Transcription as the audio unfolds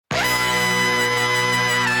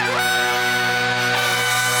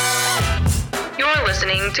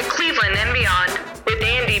listening to Cleveland and Beyond with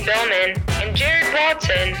Andy Billman and Jared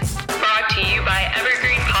Watson, brought to you by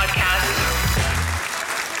Evergreen Podcasts.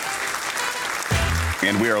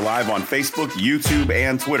 And we are live on Facebook, YouTube,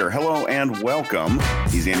 and Twitter. Hello and welcome.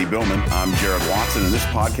 He's Andy Billman. I'm Jared Watson, and this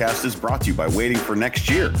podcast is brought to you by Waiting for Next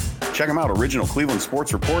Year. Check them out, original Cleveland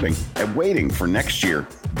sports reporting at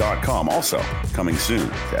waitingfornextyear.com. Also, coming soon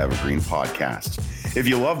to Evergreen Podcasts. If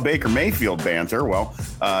you love Baker Mayfield banter, well,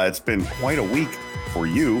 it's been quite a week for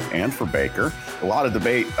you and for Baker. A lot of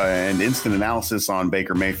debate and instant analysis on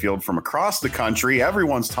Baker Mayfield from across the country.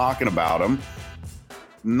 Everyone's talking about him.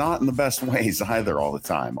 Not in the best ways either all the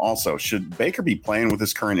time. Also, should Baker be playing with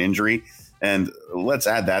his current injury? And let's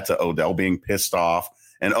add that to Odell being pissed off.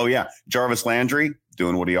 And, oh, yeah, Jarvis Landry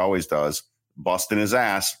doing what he always does, busting his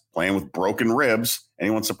ass, playing with broken ribs.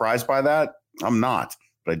 Anyone surprised by that? I'm not,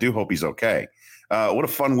 but I do hope he's okay. What a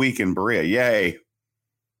fun week in Berea. Yay.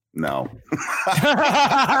 No.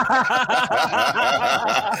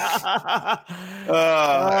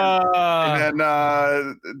 And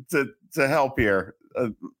then to help here,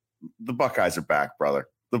 the Buckeyes are back, brother.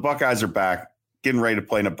 The Buckeyes are back, getting ready to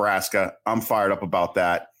play Nebraska. I'm fired up about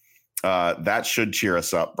that. That should cheer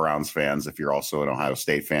us up, Browns fans, if you're also an Ohio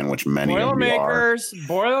State fan, which many of you are.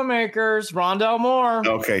 Boilermakers, Rondell Moore.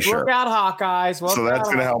 Okay, sure. Look out, Hawkeyes. So that's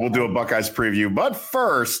going to help. We'll do a Buckeyes preview. But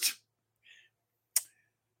first,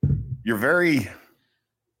 you're very...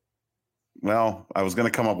 Well, I was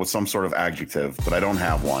going to come up with some sort of adjective, but I don't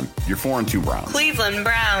have one. You're 4-2 Browns. Cleveland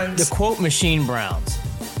Browns. The quote machine Browns.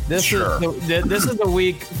 This Sure. this is the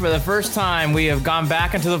week for the first time we have gone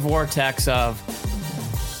back into the vortex of,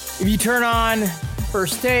 if you turn on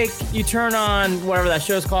First Take, you turn on whatever that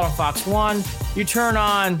show is called on Fox 1, you turn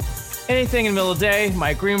on anything in the middle of the day,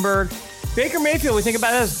 Mike Greenberg, Baker Mayfield, we think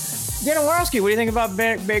about this. Dan Orlovsky, what do you think about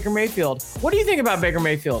Baker Mayfield? What do you think about Baker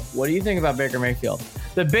Mayfield? What do you think about Baker Mayfield?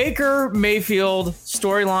 The Baker Mayfield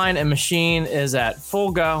storyline and machine is at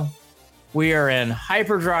full go. We are in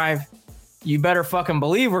hyperdrive. You better fucking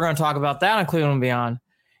believe we're going to talk about that on Cleveland and Beyond.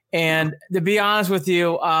 And to be honest with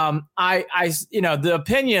you, the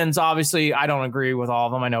opinions, obviously, I don't agree with all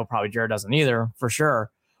of them. I know probably Jared doesn't either, for sure.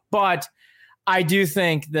 But I do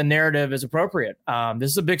think the narrative is appropriate. This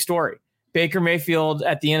is a big story. Baker Mayfield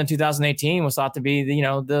at the end of 2018 was thought to be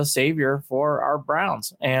the savior for our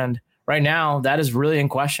Browns. And right now, that is really in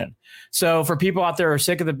question. So for people out there who are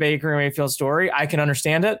sick of the Baker Mayfield story, I can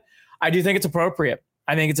understand it. I do think it's appropriate.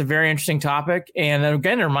 I think it's a very interesting topic. And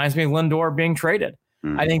again, it reminds me of Lindor being traded.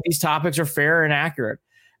 I think these topics are fair and accurate.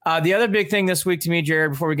 The other big thing this week to me,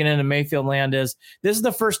 Jared, before we get into Mayfield land, is this is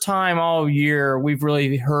the first time all year we've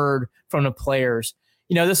really heard from the players.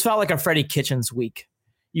 This felt like a Freddie Kitchens week.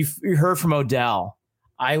 You heard from Odell.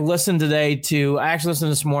 I actually listened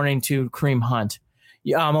this morning to Kareem Hunt.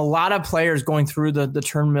 A lot of players going through the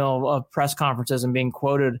turmoil of press conferences and being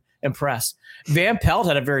quoted in press. Van Pelt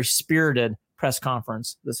had a very spirited press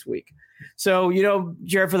conference this week. So,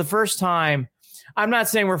 Jared, for the first time, I'm not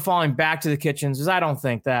saying we're falling back to the Kitchens, because I don't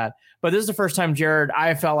think that. But this is the first time, Jared,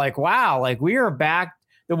 I felt like, wow, like we are back.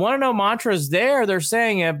 The want-to-know mantra is there. They're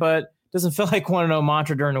saying it, but it doesn't feel like want-to-know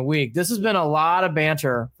mantra during the week. This has been a lot of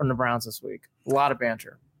banter from the Browns this week. A lot of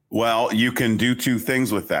banter. Well, you can do two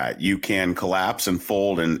things with that. You can collapse and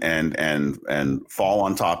fold and fall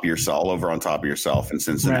on top of yourself, over on top of yourself in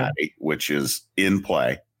Cincinnati, right, which is in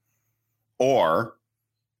play. Or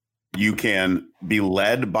you can be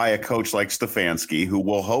led by a coach like Stefanski, who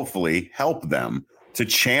will hopefully help them to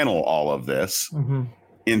channel all of this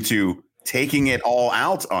into taking it all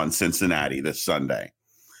out on Cincinnati this Sunday.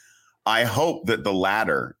 I hope that the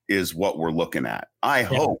latter is what we're looking at. I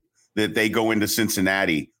hope that they go into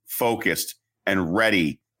Cincinnati focused and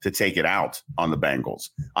ready to take it out on the Bengals.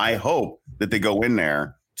 I hope that they go in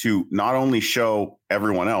there to not only show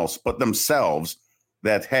everyone else, but themselves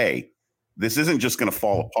that, hey, this isn't just going to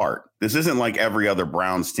fall apart. This isn't like every other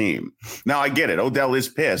Browns team. Now, I get it. Odell is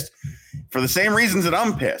pissed for the same reasons that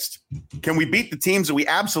I'm pissed. Can we beat the teams that we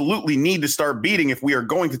absolutely need to start beating if we are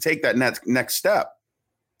going to take that next step?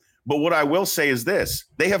 But what I will say is this.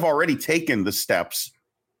 They have already taken the steps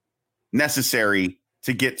necessary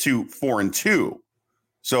to get to 4-2.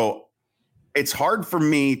 So it's hard for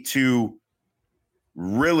me to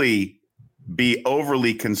really be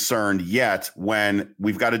overly concerned yet when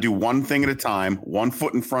we've got to do one thing at a time, one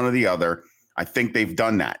foot in front of the other. I think they've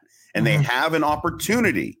done that. And they have an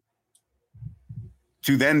opportunity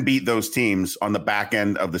to then beat those teams on the back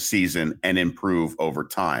end of the season and improve over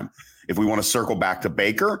time. If we want to circle back to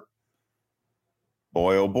Baker,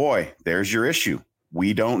 boy, oh boy, there's your issue.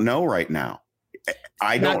 We don't know right now.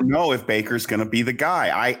 I don't know if Baker's going to be the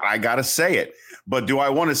guy. I got to say it. But do I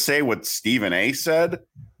want to say what Stephen A. said?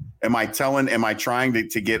 Am I trying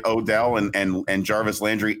to get Odell and Jarvis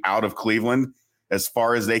Landry out of Cleveland as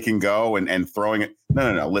far as they can go and throwing it?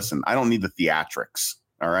 No. Listen, I don't need the theatrics.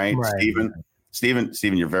 All right. Stephen,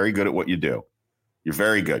 you're very good at what you do. You're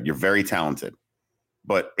very good. You're very talented.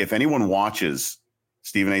 But if anyone watches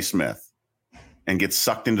Stephen A. Smith and gets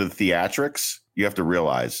sucked into the theatrics, you have to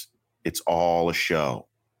realize it's all a show.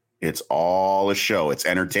 It's all a show. It's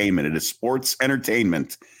entertainment. It is sports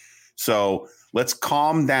entertainment. So let's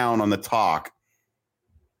calm down on the talk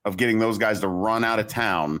of getting those guys to run out of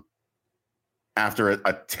town after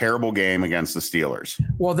a terrible game against the Steelers.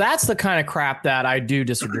 Well, that's the kind of crap that I do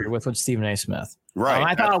disagree with Stephen A. Smith. Right.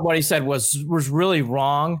 I thought what he said was really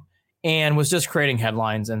wrong and was just creating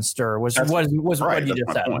headlines and stir. What you just said. It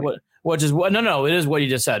is what you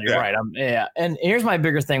just said. You're right. And here's my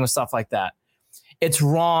bigger thing with stuff like that. It's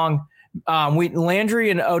wrong. Landry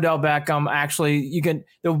and Odell Beckham, actually,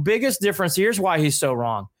 the biggest difference, here's why he's so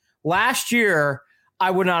wrong. Last year, I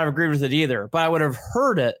would not have agreed with it either, but I would have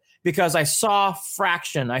heard it because I saw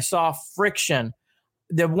fraction. I saw friction.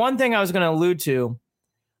 The one thing I was going to allude to,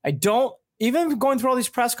 even going through all these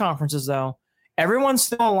press conferences, though, everyone's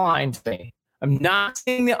still aligned to me. I'm not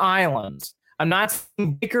seeing the islands. I'm not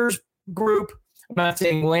seeing Baker's group. I'm not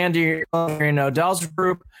seeing Landry and Odell's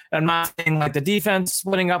group. I'm not seeing like the defense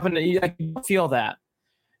splitting up, and I feel that.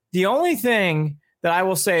 The only thing that I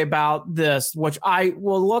will say about this, which I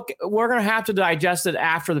will we're going to have to digest it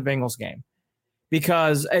after the Bengals game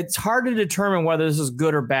because it's hard to determine whether this is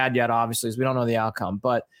good or bad yet, obviously, as we don't know the outcome.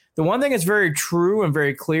 But the one thing that's very true and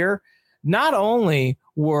very clear, not only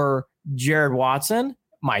were Jared Watson,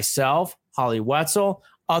 myself, Holly Wetzel,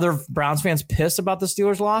 other Browns fans pissed about the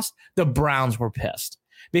Steelers loss, the Browns were pissed.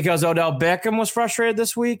 Because Odell Beckham was frustrated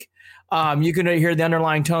this week. You can hear the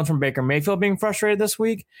underlying tone from Baker Mayfield being frustrated this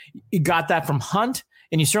week. You got that from Hunt,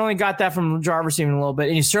 and you certainly got that from Jarvis even a little bit,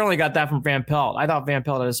 and you certainly got that from Van Pelt. I thought Van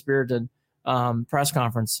Pelt had a spirited press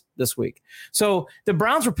conference this week. So the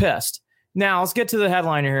Browns were pissed. Now let's get to the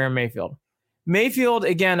headliner here in Mayfield. Mayfield,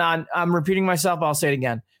 again, I'm repeating myself, but I'll say it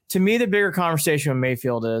again. To me, the bigger conversation with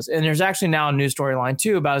Mayfield is, and there's actually now a new storyline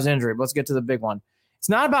too about his injury, but let's get to the big one. It's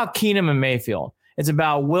not about Keenum and Mayfield. It's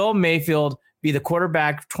about will Mayfield be the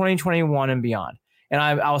quarterback 2021 and beyond. And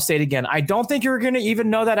I'll say it again. I don't think you're going to even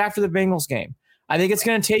know that after the Bengals game. I think it's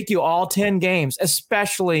going to take you all 10 games,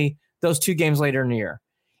 especially those 2 games later in the year.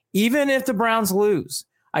 Even if the Browns lose,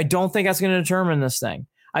 I don't think that's going to determine this thing.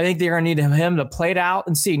 I think they're going to need him to play it out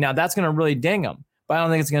and see. Now that's going to really ding him, but I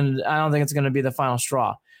don't think it's going to be the final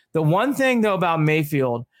straw. The one thing though about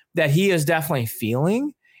Mayfield that he is definitely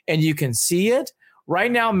feeling, and you can see it,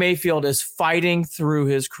 right now, Mayfield is fighting through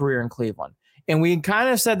his career in Cleveland. And we kind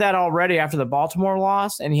of said that already after the Baltimore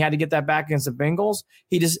loss, and he had to get that back against the Bengals.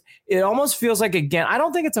 It almost feels like, again,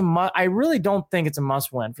 I really don't think it's a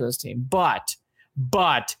must win for this team. But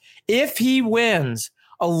if he wins,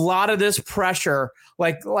 a lot of this pressure,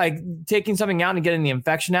 like taking something out and getting the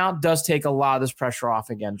infection out, does take a lot of this pressure off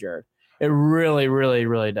again, Jared. It really, really,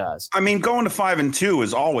 really does. I mean, going to 5-2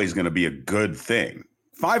 is always going to be a good thing.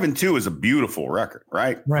 5-2 is a beautiful record,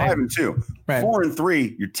 right? 5-2, right.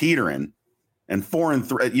 4-3, you're teetering, and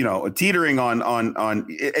 4-3, teetering on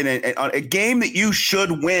a game that you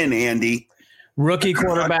should win, Andy. Rookie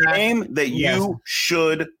quarterback, a game that you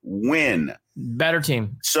should win. Better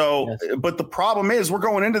team. So, But the problem is, we're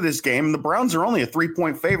going into this game, and the Browns are only a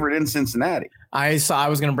 3-point favorite in Cincinnati. I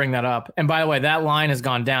was going to bring that up, and by the way, that line has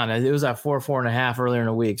gone down. It was at 4.5 earlier in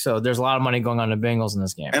the week. So there's a lot of money going on to Bengals in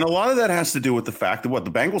this game, and a lot of that has to do with the fact that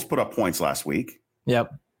the Bengals put up points last week.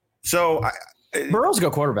 Yep. So Burrow's a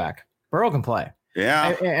good quarterback. Burrow can play.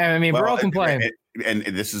 Yeah. I mean, Burrow can play. And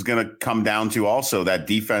this is going to come down to also that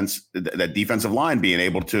defensive line being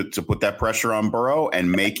able to put that pressure on Burrow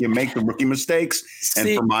and make him make the rookie mistakes, and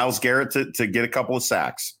for Myles Garrett to get a couple of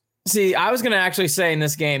sacks. See, I was going to actually say in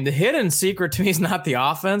this game, the hidden secret to me is not the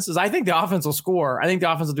offense. I think the offense will score. I think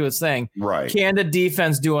the offense will do its thing. Right. Can the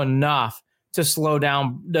defense do enough to slow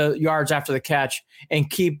down the yards after the catch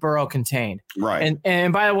and keep Burrow contained? Right.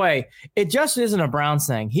 And by the way, it just isn't a Browns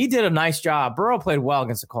thing. He did a nice job. Burrow played well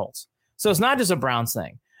against the Colts. So it's not just a Browns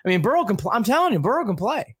thing. I mean, Burrow can play. I'm telling you, Burrow can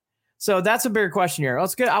play. So that's a bigger question here.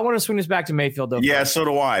 Let's get. I want to swing this back to Mayfield, though. Yeah, so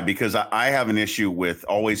do I, because I have an issue with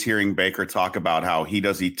always hearing Baker talk about how he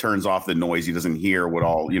turns off the noise. He doesn't hear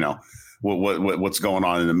what's going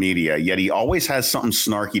on in the media. Yet he always has something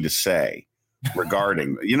snarky to say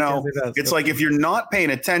regarding. It's like, if you're not paying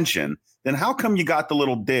attention, then how come you got the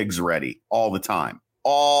little digs ready all the time?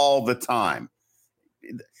 All the time.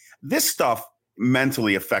 This stuff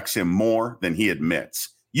mentally affects him more than he admits.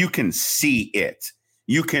 You can see it.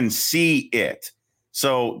 You can see it.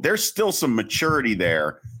 So there's still some maturity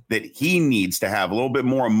there that he needs to have, a little bit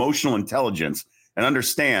more emotional intelligence and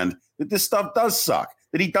understand that this stuff does suck,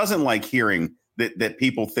 that he doesn't like hearing that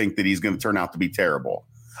people think that he's going to turn out to be terrible.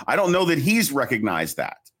 I don't know that he's recognized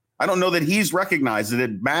that. I don't know that he's recognized that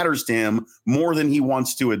it matters to him more than he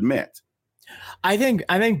wants to admit. I think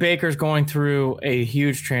Baker's going through a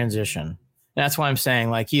huge transition. That's why I'm saying,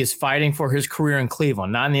 like, he is fighting for his career in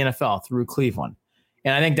Cleveland, not in the NFL, through Cleveland.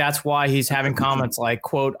 And I think that's why he's having comments like,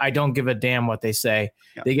 quote, I don't give a damn what they say.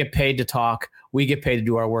 Yeah. They get paid to talk. We get paid to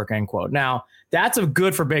do our work, end quote. Now, that's a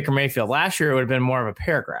good for Baker Mayfield. Last year, it would have been more of a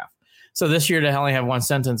paragraph. So this year, to only have one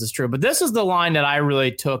sentence is true. But this is the line that I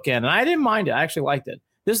really took in, and I didn't mind it. I actually liked it.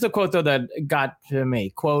 This is the quote, though, that got to me.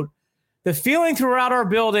 Quote, the feeling throughout our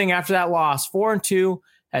building after that loss, 4-2,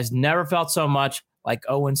 has never felt so much like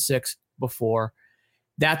 0-6 before.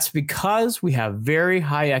 That's because we have very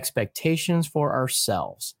high expectations for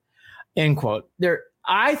ourselves. End quote.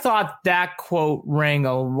 I thought that quote rang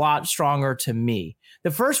a lot stronger to me.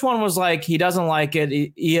 The first one was like, he doesn't like it.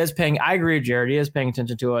 He is paying, I agree with Jared, he is paying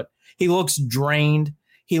attention to it. He looks drained.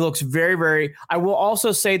 He looks very, very, I will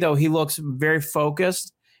also say, though, he looks very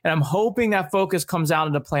focused, and I'm hoping that focus comes out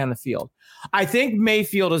into play on the field. I think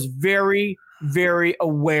Mayfield is very, very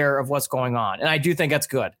aware of what's going on, and I do think that's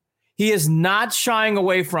good. He is not shying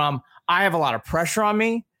away from, I have a lot of pressure on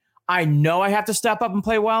me. I know I have to step up and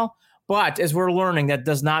play well, but as we're learning, that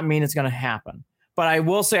does not mean it's going to happen. But I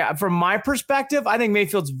will say, from my perspective, I think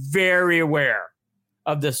Mayfield's very aware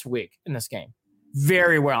of this week in this game.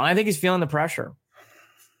 Very well. And I think he's feeling the pressure.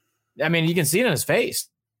 I mean, you can see it in his face.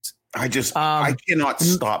 I cannot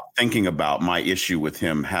stop thinking about my issue with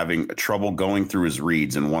him having trouble going through his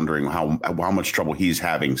reads and wondering how much trouble he's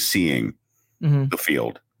having seeing the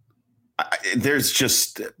field. There's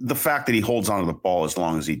just the fact that he holds onto the ball as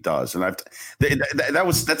long as he does. And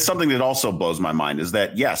that's something that also blows my mind, is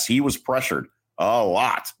that, yes, he was pressured a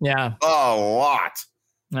lot. Yeah. A lot.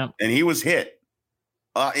 Yep. And he was hit.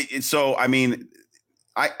 So, I mean,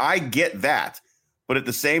 I get that. But at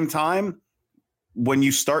the same time, when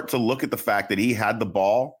you start to look at the fact that he had the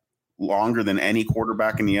ball longer than any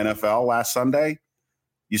quarterback in the NFL last Sunday,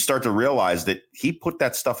 you start to realize that he put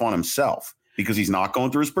that stuff on himself, because he's not going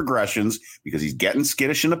through his progressions, because he's getting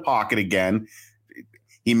skittish in the pocket again.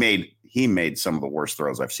 He made some of the worst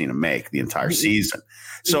throws I've seen him make the entire season.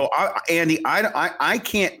 So, Andy, I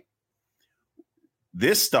can't.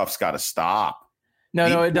 This stuff's got to stop.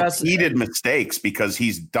 No, it does. He did mistakes because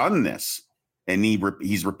he's done this, and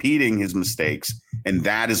he's repeating his mistakes, and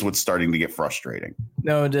that is what's starting to get frustrating.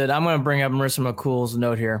 No, it did. I'm going to bring up Marissa McCool's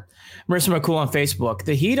note here. Marissa McCool on Facebook.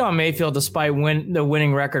 The heat on Mayfield, despite the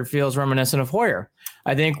winning record, feels reminiscent of Hoyer.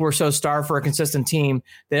 I think we're so starved for a consistent team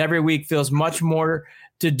that every week feels much more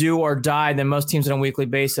to do or die than most teams on a weekly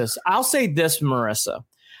basis. I'll say this, Marissa.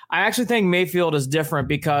 I actually think Mayfield is different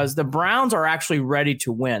because the Browns are actually ready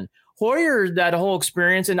to win. Hoyer, that whole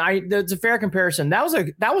experience, and that's a fair comparison. That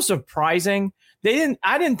was surprising.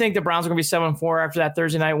 I didn't think the Browns were going to be 7-4 after that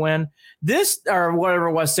Thursday night win. This, or whatever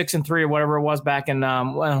it was, 6-3 or whatever it was back in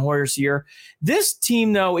Hoyer's year. This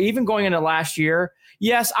team, though, even going into last year,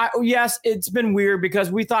 yes, it's been weird because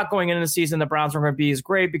we thought going into the season the Browns were going to be as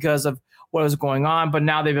great because of what was going on, but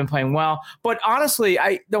now they've been playing well. But honestly,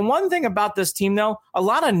 the one thing about this team, though, a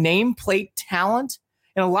lot of nameplate talent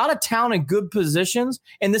and a lot of talent in good positions,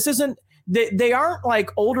 and this isn't. They aren't like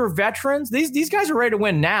older veterans. These guys are ready to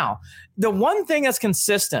win now. The one thing that's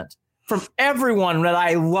consistent from everyone that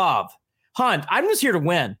I love, Hunt, I'm just here to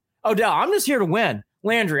win. Odell, I'm just here to win.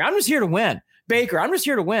 Landry, I'm just here to win. Baker, I'm just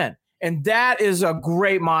here to win. And that is a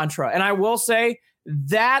great mantra. And I will say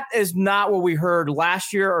that is not what we heard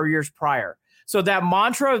last year or years prior. So that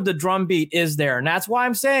mantra of the drumbeat is there. And that's why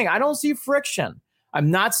I'm saying I don't see friction.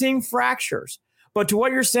 I'm not seeing fractures. But to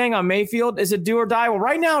what you're saying on Mayfield, is it do or die? Well,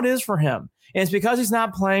 right now it is for him. And it's because he's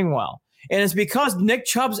not playing well. And it's because Nick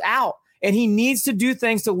Chubb's out. And he needs to do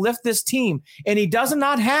things to lift this team. And he does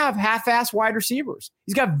not have half-ass wide receivers.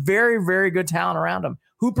 He's got very, very good talent around him.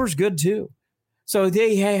 Hooper's good too. So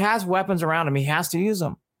he has weapons around him. He has to use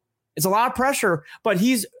them. It's a lot of pressure, but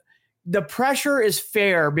the pressure is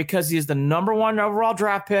fair because he's the number 1 overall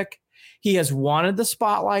draft pick. He has wanted the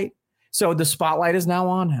spotlight. So the spotlight is now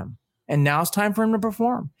on him. And now it's time for him to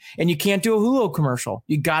perform. And you can't do a Hulu commercial.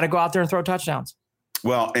 You got to go out there and throw touchdowns.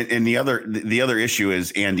 Well, and the other issue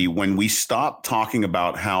is, Andy, when we stop talking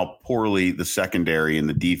about how poorly the secondary and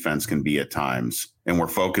the defense can be at times, and we're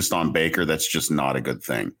focused on Baker, that's just not a good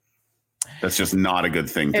thing. That's just not a good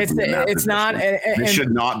thing. It's not. This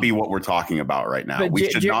should not be what we're talking about right now. We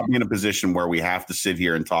should not be in a position where we have to sit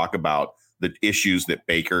here and talk about the issues that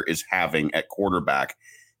Baker is having at quarterback,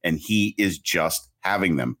 and he is just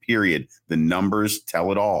having them, period. The numbers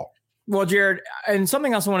tell it all. Well, Jared, and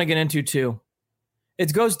something else I want to get into too.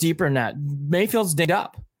 It goes deeper than that. Mayfield's dinged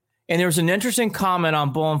up. And there was an interesting comment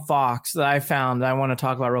on Bull and Fox that I found that I want to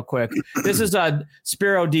talk about real quick. This is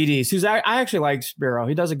Spiro Dides, who's I actually like Spiro.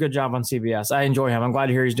 He does a good job on CBS. I enjoy him. I'm glad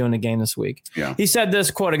to hear he's doing the game this week. Yeah. He said this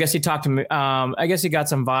quote. I guess he talked to me. I guess he got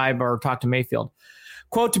some vibe or talked to Mayfield.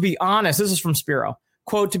 Quote, to be honest, this is from Spiro.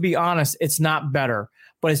 Quote, to be honest, it's not better,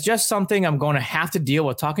 but it's just something I'm going to have to deal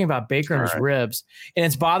with, talking about Baker and his ribs, and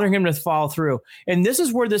it's bothering him to follow through. And this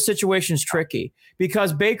is where this situation is tricky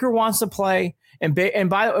because Baker wants to play, and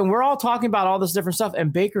we're all talking about all this different stuff,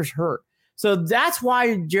 and Baker's hurt. So that's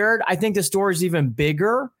why, Jared, I think the story is even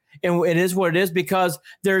bigger, and it is what it is because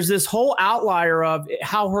there's this whole outlier of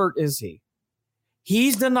how hurt is he?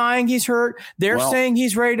 He's denying he's hurt. They're saying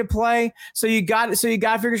he's ready to play. So you got to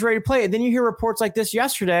figure he's ready to play. And then you hear reports like this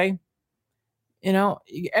yesterday. You know,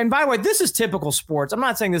 and by the way, this is typical sports. I'm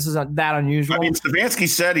not saying this is that unusual. I mean, Stefanski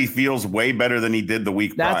said he feels way better than he did the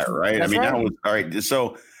week prior, right? I mean, that was all right.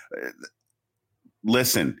 So,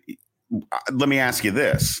 listen, let me ask you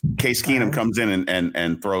this: Case Keenum comes in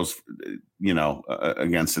and throws,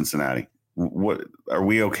 against Cincinnati. What are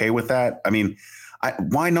we okay with that? I mean,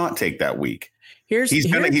 why not take that week? He's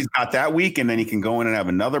got that week, and then he can go in and have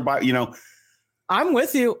another bye. I'm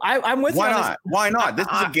with you. I'm with you. Why not? Why not? This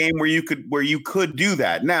is a game where you could do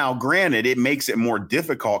that. Now, granted, it makes it more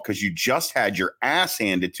difficult because you just had your ass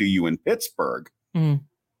handed to you in Pittsburgh. Mm.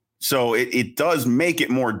 So it does make it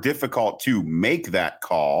more difficult to make that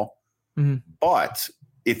call. Mm. But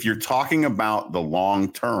if you're talking about the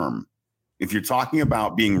long term, if you're talking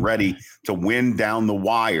about being ready to win down the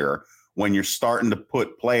wire when you're starting to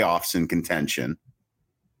put playoffs in contention,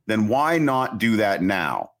 then why not do that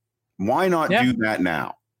now? Why not do that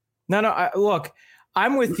now? No. Look,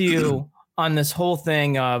 I'm with you on this whole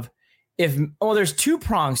thing of there's two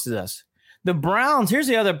prongs to this. The Browns, here's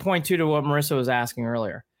the other point too to what Marissa was asking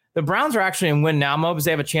earlier. The Browns are actually in win now mode because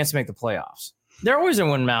they have a chance to make the playoffs. They're always in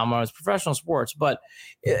win now mode. It's professional sports, but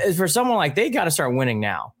for someone like they got to start winning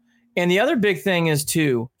now. And the other big thing is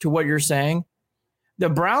to what you're saying, the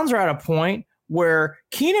Browns are at a point where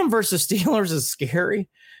Keenum versus Steelers is scary.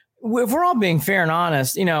 If we're all being fair and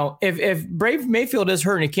honest, if Brave Mayfield is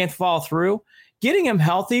hurt and he can't follow through, getting him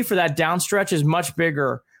healthy for that down stretch is much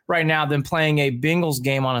bigger right now than playing a Bengals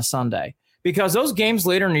game on a Sunday because those games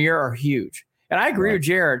later in the year are huge. And I agree with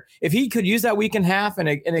Jared. If he could use that week and a half and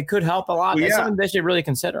it could help a lot, that's something they should really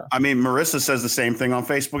consider. I mean, Marissa says the same thing on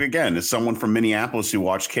Facebook again. As someone from Minneapolis who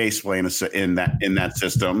watched Case play in that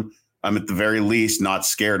system, I'm at the very least not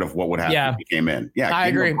scared of what would happen if he came in. Yeah, I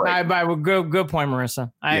agree. Good point,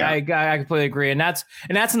 Marissa. I completely agree, and that's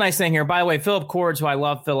a nice thing here. By the way, Philip Cords, who I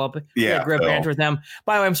love, Philip. Yeah, great banter with him.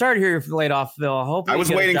 By the way, I'm sorry to hear you're laid off, Phil. I was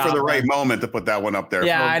waiting for the right moment to put that one up there.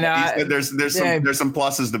 Yeah, I know. There's some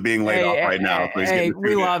pluses to being laid off right now. Hey,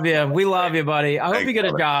 we love you. We love you, buddy. I hope you get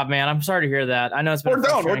a job, man. I'm sorry to hear that. I know it's been.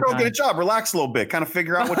 Or don't get a job. Relax a little bit. Kind of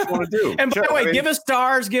figure out what you want to do. And by the way, give us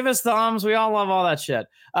stars, give us thumbs. We all love all that shit.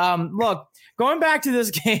 Look. Going back to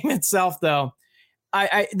this game itself, though,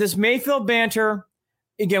 this Mayfield banter,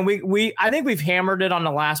 again, I think we've hammered it on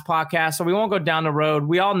the last podcast, so we won't go down the road.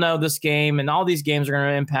 We all know this game, and all these games are going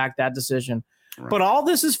to impact that decision. Right. But all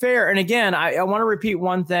this is fair. And again, I want to repeat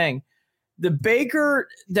one thing. The Baker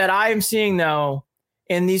that I am seeing, though,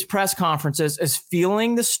 in these press conferences is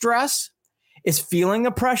feeling the stress, is feeling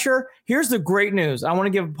the pressure. Here's the great news. I want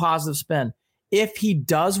to give a positive spin. If he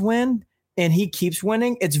does win, and he keeps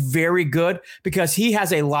winning, it's very good because he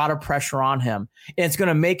has a lot of pressure on him. And it's going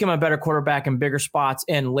to make him a better quarterback in bigger spots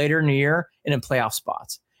and later in the year and in playoff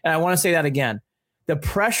spots. And I want to say that again. The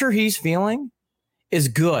pressure he's feeling is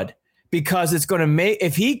good because it's going to make,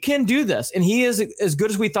 if he can do this and he is as good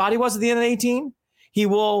as we thought he was at the end of 18, he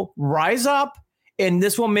will rise up and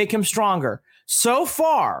this will make him stronger. So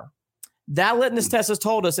far, that litmus test has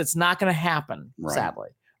told us it's not going to happen, sadly.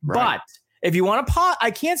 Right. But if you want to I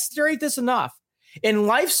can't state this enough. In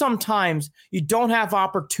life, sometimes you don't have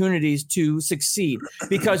opportunities to succeed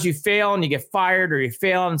because you fail and you get fired or you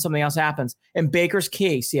fail and something else happens. In Baker's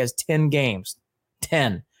case, he has 10 games,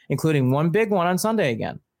 10, including one big one on Sunday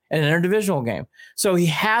again, and an interdivisional game. So he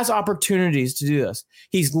has opportunities to do this.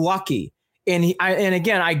 He's lucky. And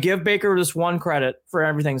again, I give Baker this one credit for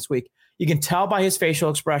everything this week. You can tell by his facial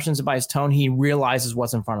expressions and by his tone, he realizes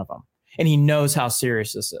what's in front of him. And he knows how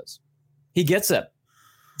serious this is. He gets it.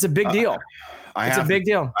 It's a big deal. It's a big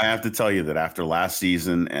deal. I have to tell you that after last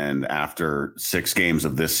season and after 6 games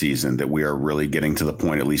of this season, that we are really getting to the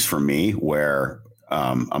point, at least for me, where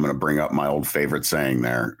I'm going to bring up my old favorite saying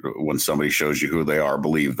there: when somebody shows you who they are,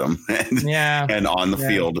 believe them. And on the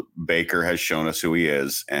field, Baker has shown us who he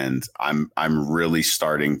is, and I'm really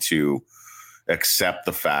starting to accept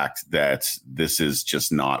the fact that this is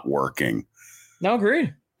just not working. No,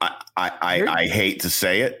 agreed. I hate to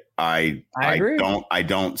say it. I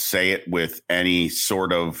don't say it with any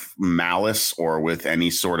sort of malice or with any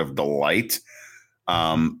sort of delight.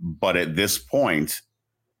 But at this point,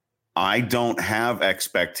 I don't have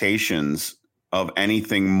expectations of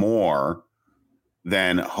anything more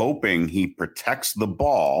than hoping he protects the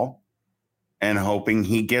ball and hoping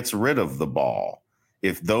he gets rid of the ball.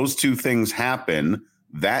 If those two things happen,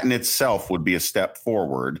 that in itself would be a step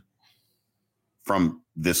forward from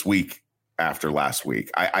this week after last week.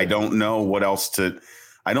 I don't know what else to.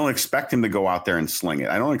 I don't expect him to go out there and sling it.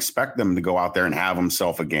 I don't expect them to go out there and have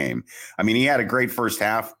himself a game. I mean, he had a great first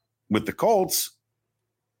half with the Colts,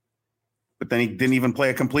 but then he didn't even play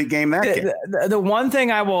a complete game that game. The one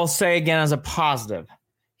thing I will say again as a positive,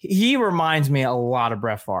 he reminds me a lot of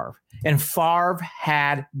Brett Favre. And Favre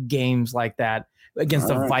had games like that against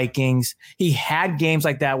the Vikings. He had games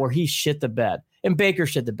like that where he shit the bed. And Baker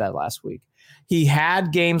shit the bed last week. He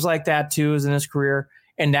had games like that too in his career.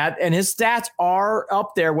 And his stats are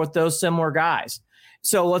up there with those similar guys.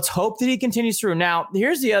 So let's hope that he continues through. Now,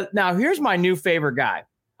 here's my new favorite guy.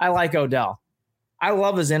 I like Odell. I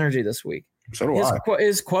love his energy this week. So do I.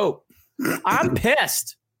 His quote, I'm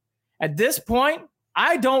pissed. At this point,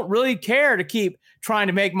 I don't really care to keep trying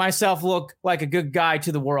to make myself look like a good guy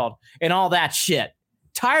to the world and all that shit.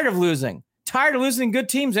 Tired of losing good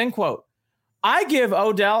teams, end quote. I give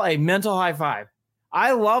Odell a mental high five.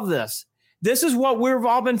 I love this. This is what we've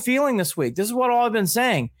all been feeling this week. This is what all I've been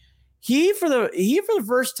saying. He for the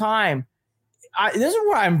first time, this is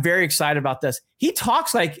why I'm very excited about this. He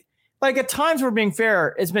talks like at times we're being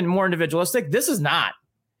fair. It's been more individualistic. This is not.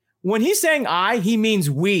 When he's saying I, he means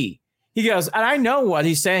we. He goes, and I know what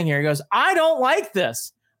he's saying here. He goes, I don't like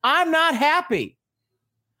this. I'm not happy.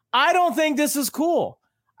 I don't think this is cool.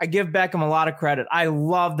 I give Beckham a lot of credit. I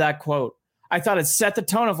love that quote. I thought it set the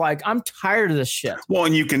tone of like, I'm tired of this shit. Well,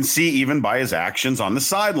 and you can see even by his actions on the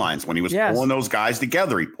sidelines when he was pulling those guys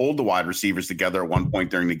together. He pulled the wide receivers together at one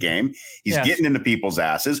point during the game. He's getting into people's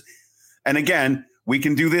asses. And again, we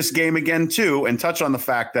can do this game again, too, and touch on the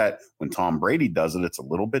fact that when Tom Brady does it, it's a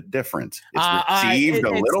little bit different. It's received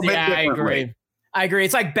a little bit differently. I agree.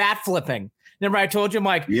 It's like bat flipping. Remember I told you, I'm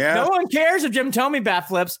like, no one cares if Jim Thome bat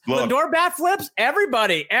flips. Lindor bat flips,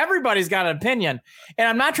 everybody's got an opinion. And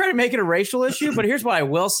I'm not trying to make it a racial issue, but here's what I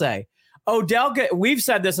will say. We've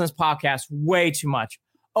said this in this podcast way too much.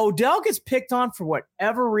 Odell gets picked on for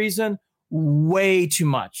whatever reason way too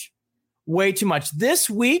much. Way too much.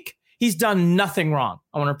 This week, he's done nothing wrong.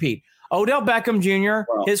 I want to repeat. Odell Beckham Jr.,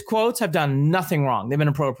 his quotes have done nothing wrong. They've been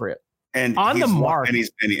appropriate. And on the mark, and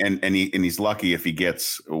he's lucky if he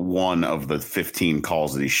gets one of the 15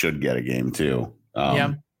 calls that he should get a game too.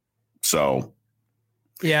 So,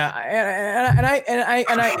 the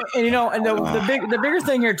bigger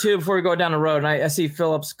thing here too, before we go down the road, and I see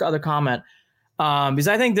Philip's other comment, because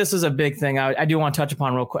I think this is a big thing. I do want to touch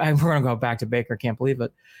upon real quick. We're going to go back to Baker. Can't believe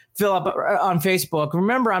it. Philip on Facebook.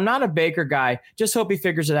 Remember, I'm not a Baker guy. Just hope he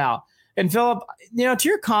figures it out. And Philip, to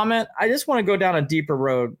your comment, I just want to go down a deeper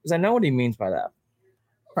road because I know what he means by that.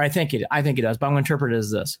 Or I think he does, but I'm going to interpret it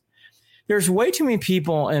as this. There's way too many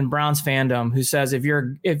people in Browns fandom who says if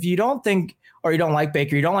you don't think or you don't like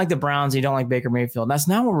Baker, you don't like the Browns, you don't like Baker Mayfield. That's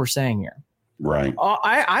not what we're saying here. Right.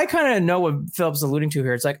 I kind of know what Philip's alluding to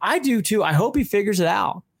here. It's like, I do too. I hope he figures it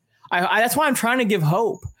out. That's why I'm trying to give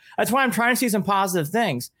hope. That's why I'm trying to see some positive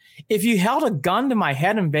things. If you held a gun to my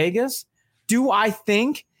head in Vegas, do I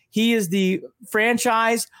think he is the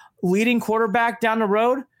franchise leading quarterback down the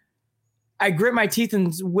road? I grit my teeth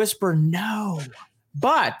and whisper, no.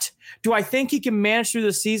 But do I think he can manage through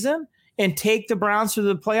the season and take the Browns to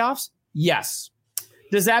the playoffs? Yes.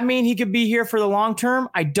 Does that mean he could be here for the long term?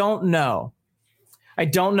 I don't know.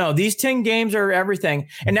 These 10 games are everything.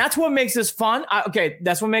 And that's what makes this fun.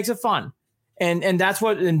 That's what makes it fun. And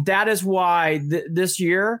that is why this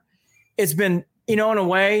year it's been, in a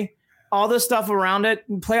way, all this stuff around it,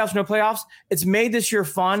 playoffs, no playoffs, it's made this year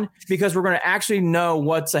fun because we're going to actually know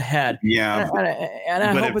what's ahead. Yeah. And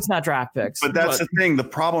I hope it's not draft picks. But that's the thing. The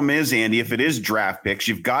problem is, Andy, if it is draft picks,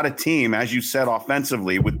 you've got a team, as you said,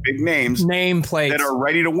 offensively with big nameplates that are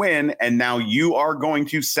ready to win. And now you are going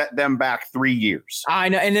to set them back 3 years. I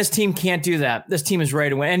know. And this team can't do that. This team is ready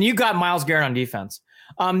to win. And you got Myles Garrett on defense.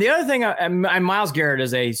 The other thing, Myles Garrett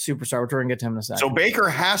is a superstar. We're going to get to him in a second. So Baker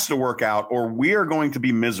has to work out, or we are going to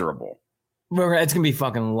be miserable. It's going to be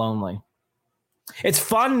fucking lonely. It's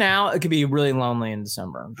fun now. It could be really lonely in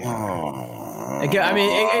December. It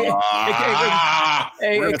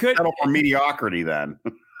could settle for mediocrity then.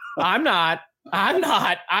 I'm not. I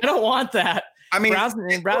don't want that. I mean,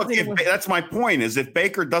 that's my point. Is if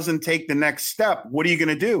Baker doesn't take the next step, what are you going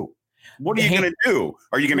to do? What are you going to do?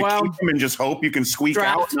 Are you going to keep him and just hope you can squeak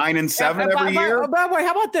out 9-7 every year? By the way,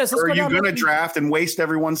 how about this? Or are you going to draft and waste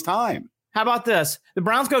everyone's time? How about this? The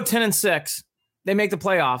Browns go 10-6. They make the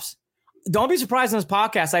playoffs. Don't be surprised in this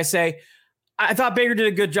podcast. I say, I thought Baker did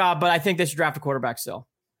a good job, but I think they should draft a quarterback still.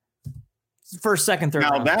 First, second, third.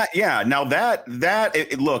 Look,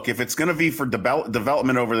 if it's going to be for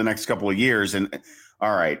development over the next couple of years, and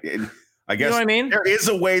all right, I guess you know what I mean? There is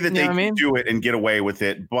a way that they can do it and get away with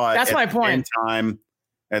it, but that's my point.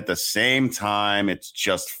 At the same time, it's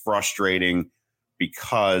just frustrating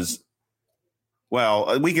because,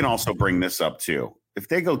 well, we can also bring this up too. If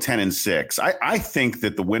they go 10-6, I think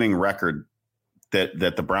that the winning record that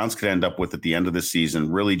the Browns could end up with at the end of the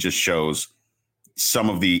season really just shows some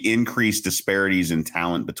of the increased disparities in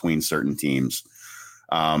talent between certain teams.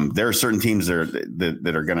 There are certain teams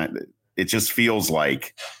that are going to, it just feels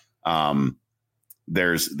like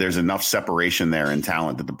there's enough separation there in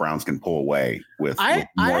talent that the Browns can pull away with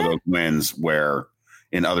more of those wins, where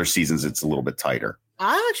in other seasons it's a little bit tighter.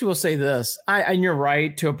 I actually will say this, and you're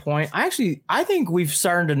right to a point. I think we've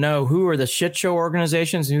started to know who are the shit show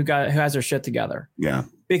organizations and who has their shit together. Yeah,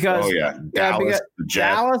 because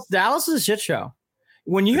Dallas is a shit show.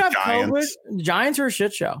 When you have Giants. COVID, Giants are a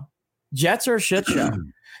shit show. Jets are a shit show.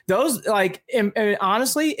 Those and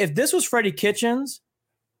honestly, if this was Freddie Kitchens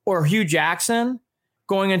or Hugh Jackson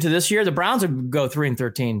going into this year, the Browns would go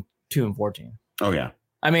 3-13, 2-14. Oh yeah,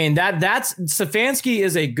 I mean that's Stefanski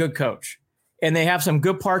is a good coach. And they have some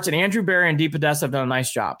good parts. And Andrew Berry and DePodesta have done a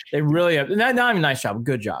nice job. They really have. Not even a nice job, a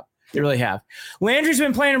good job. They really have. Landry's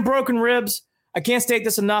been playing in broken ribs. I can't state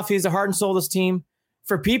this enough. He's the heart and soul of this team.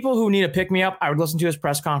 For people who need to pick me up, I would listen to his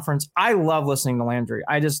press conference. I love listening to Landry.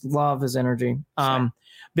 I just love his energy.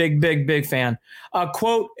 Big fan.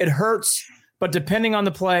 Quote, "It hurts, but depending on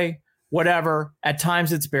the play, whatever, at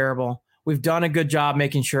times it's bearable. We've done a good job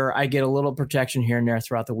making sure I get a little protection here and there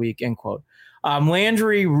throughout the week," end quote.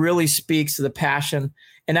 Landry really speaks to the passion,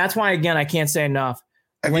 and that's why, again, I can't say enough.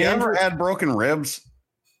 Have you ever had broken ribs?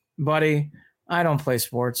 Buddy, I don't play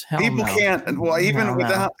sports. People can't. Well, even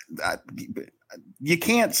without you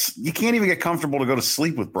can't even get comfortable to go to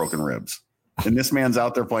sleep with broken ribs. And this man's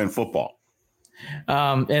out there playing football.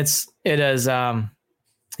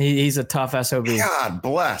 He's a tough SOB. God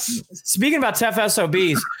bless. Speaking about tough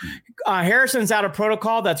SOBs, Harrison's out of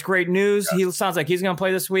protocol. That's great news. He sounds like he's going to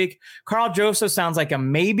play this week. Carl Joseph sounds like a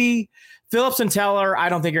maybe. Phillips and Teller, I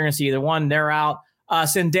don't think you're going to see either one. They're out.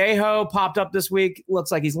 Sendejo popped up this week.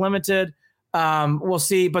 Looks like he's limited. We'll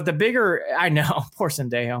see. But the bigger, I know, poor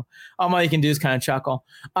Sendejo. All you can do is kind of chuckle.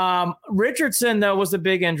 Richardson, though, was the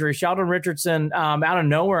big injury. Sheldon Richardson, out of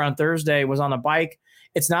nowhere on Thursday, was on a bike.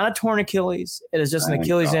 It's not a torn Achilles. It is just an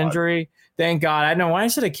Achilles injury. Thank God. I know when I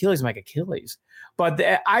said Achilles, I'm like Achilles. But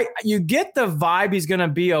you get the vibe he's going to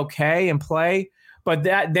be okay and play, but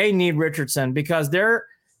that they need Richardson because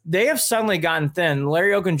they have suddenly gotten thin.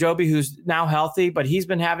 Larry Ogunjobi, who's now healthy, but he's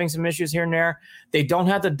been having some issues here and there. They don't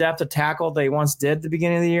have the depth of tackle they once did at the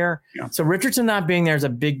beginning of the year. Yeah. So Richardson not being there is a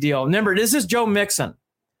big deal. Remember, this is Joe Mixon.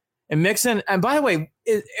 And Mixon, and by the way,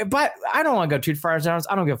 but I don't want to go too far down.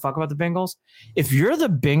 I don't give a fuck about the Bengals. If you're the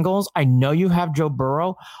Bengals, I know you have Joe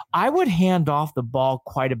Burrow. I would hand off the ball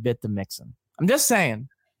quite a bit to Mixon. I'm just saying.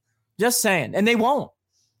 And they won't.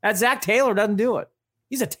 That Zach Taylor doesn't do it.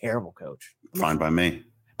 He's a terrible coach. Fine by me.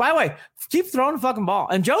 By the way, keep throwing the fucking ball.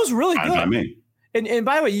 And Joe's really good. By me. And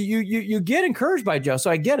by the way, you get encouraged by Joe, so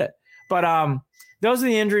I get it. But those are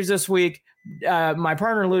the injuries this week. My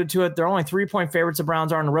partner alluded to it. They're only 3-point favorites. The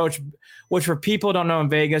Browns are on the road, which for people who don't know in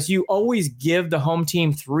Vegas, you always give the home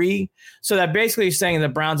team 3. So that basically is saying the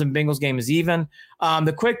Browns and Bengals game is even.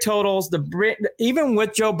 The quick totals, even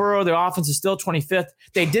with Joe Burrow, the offense is still 25th.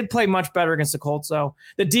 They did play much better against the Colts, though.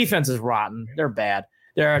 The defense is rotten. They're bad.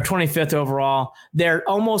 They're 25th overall. They're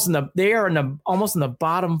almost in the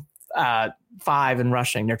bottom 5 in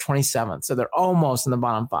rushing. They're 27th. So they're almost in the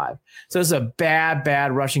bottom 5. So this is a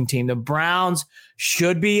bad rushing team. The Browns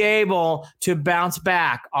should be able to bounce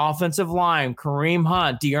back. Offensive line, Kareem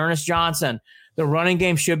Hunt, Dearness Johnson. The running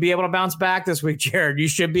game should be able to bounce back this week, Jared. You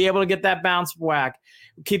should be able to get that bounce back.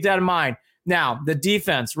 Keep that in mind. Now, the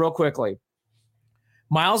defense, real quickly.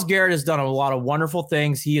 Myles Garrett has done a lot of wonderful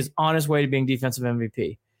things. He is on his way to being defensive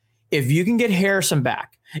MVP. if you can get Harrison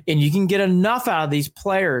back and you can get enough out of these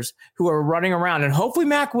players who are running around, and hopefully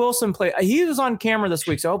Mack Wilson he was on camera this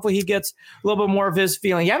week, so hopefully he gets a little bit more of his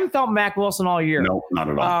feeling. You haven't felt Mack Wilson all year. No, not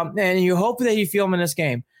at all. And you hope that you feel him in this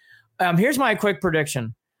game. Here's my quick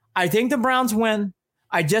prediction. I think the Browns win.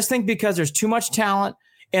 I just think because there's too much talent,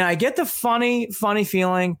 and I get the funny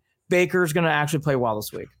feeling Baker's going to actually play well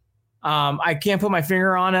this week. I can't put my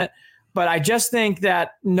finger on it, but I just think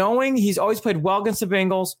that knowing he's always played well against the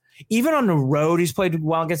Bengals, even on the road, he's played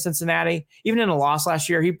well against Cincinnati. Even in a loss last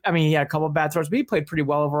year, he had a couple of bad throws, but he played pretty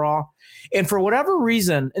well overall. And for whatever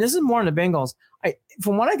reason, and this is more on the Bengals,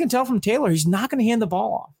 from what I can tell from Taylor, he's not going to hand the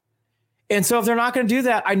ball off. And so if they're not going to do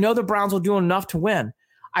that, I know the Browns will do enough to win.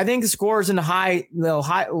 I think the score is in the high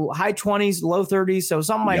 20s, low 30s, so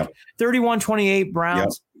something like 31-28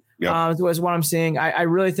 Browns. Is what I'm seeing. I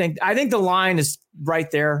really think the line is right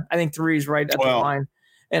there. I think 3 is right at the line,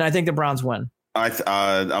 and I think the Browns win. I'm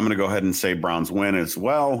going to go ahead and say Browns win as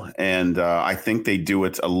well, and I think they do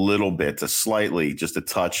it a little bit, just a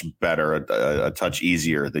touch better, a touch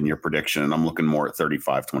easier than your prediction, and I'm looking more at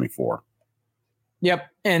 35-24.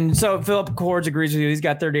 Yep, and so Philip Cords agrees with you. He's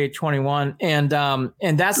got 38-21, and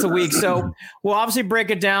that's the week. So we'll obviously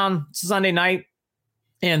break it down Sunday night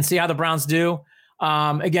and see how the Browns do.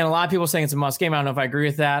 Again, a lot of people saying it's a must game. I don't know if I agree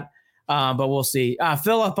with that, but we'll see.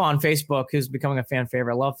 Philip on Facebook, who's becoming a fan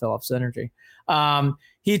favorite. I love Philip's energy.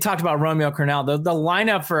 He talked about Romeo Crennel. The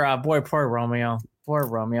lineup for poor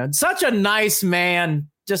Romeo. Such a nice man,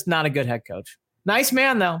 just not a good head coach. Nice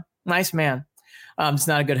man, though. Nice man. It's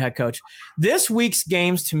not a good head coach. This week's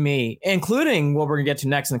games to me, including what we're going to get to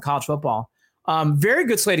next in college football, very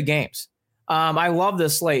good slate of games. I love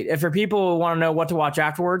this slate. If for people who want to know what to watch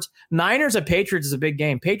afterwards, Niners at Patriots is a big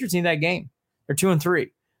game. Patriots need that game. They're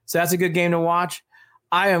 2-3. So that's a good game to watch.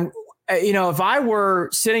 If I were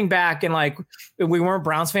sitting back and if we weren't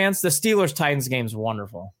Browns fans, the Steelers-Titans game is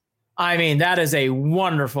wonderful. I mean, that is a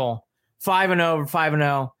wonderful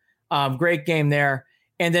 5-0, great game there.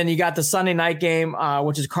 And then you got the Sunday night game,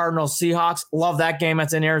 which is Cardinals-Seahawks. Love that game.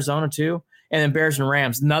 That's in Arizona too. And then Bears and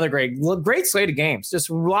Rams, another great slate of games. Just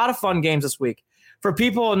a lot of fun games this week. For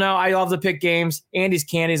people who know, I love to pick games. Andy's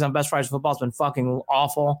Candies on Best Fridays Football has been fucking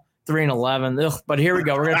awful, 3-11. Ugh, but here we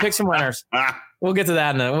go. We're gonna pick some winners. We'll get to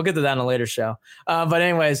that in a later show. But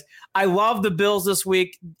anyways, I love the Bills this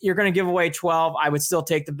week. You're gonna give away 12. I would still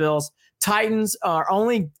take the Bills. Titans are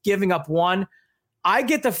only giving up 1. I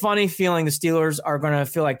get the funny feeling the Steelers are gonna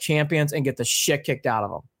feel like champions and get the shit kicked out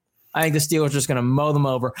of them. I think the Steelers are just going to mow them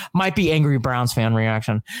over. Might be angry Browns fan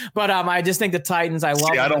reaction, but I just think the Titans. I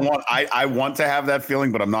want to have that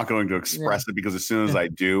feeling, but I'm not going to express it because as soon as I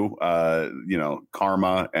do,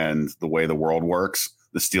 karma and the way the world works,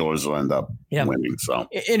 the Steelers will end up winning. So,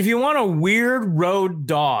 and if you want a weird road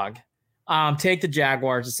dog, take the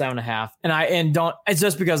Jaguars at 7.5, It's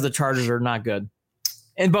just because the Chargers are not good,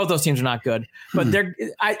 and both those teams are not good. But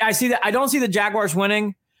I see that. I don't see the Jaguars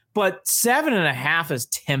winning. But 7.5 is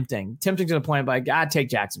tempting to the point, but I'd take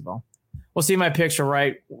Jacksonville. We'll see my picture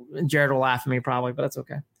right. Jared will laugh at me probably, but that's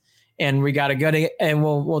okay. And we got a good, and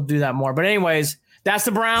we'll do that more. But anyways, that's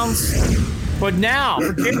the Browns. But now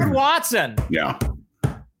for Jared Watson. Yeah.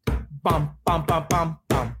 Bum bum bum bum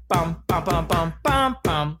bum bum bum bum bum bum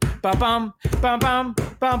bum bum bum bum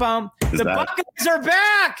bum bum. The Buckeyes are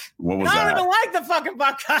back. What was that? I don't even like the fucking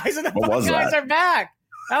Buckeyes, and the Buckeyes are back.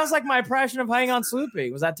 That was like my impression of Hang On Sloopy.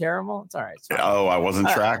 Was that terrible? It's all right. Oh, I wasn't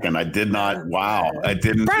tracking. I did not. Wow. It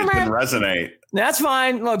didn't resonate. That's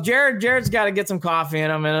fine. Look, Jared's got to get some coffee in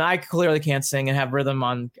him, and I clearly can't sing and have rhythm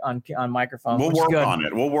on microphone. We'll work on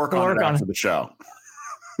it. We'll work on it after the show.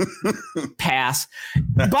 Pass.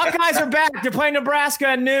 Buckeyes are back. They're playing Nebraska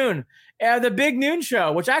at noon. The big noon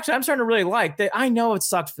show, which actually I'm starting to really like. I know it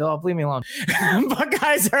sucked, Philip. Leave me alone.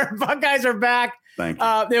 Buckeyes are back. Thank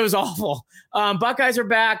you. It was awful. Buckeyes are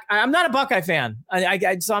back. I'm not a Buckeye fan. I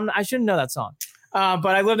shouldn't know that song.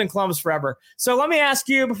 But I lived in Columbus forever. So let me ask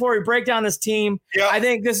you before we break down this team. Yep. I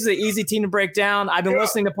think this is an easy team to break down. I've been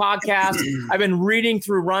listening to podcasts. I've been reading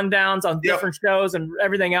through rundowns on different shows and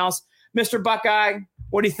everything else. Mr. Buckeye,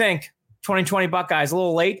 what do you think? 2020 Buckeyes, a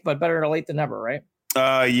little late, but better late than never, right?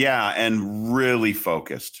 And really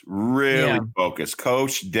focused.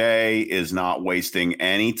 Coach Day is not wasting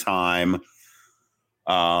any time.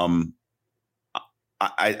 I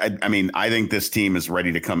think this team is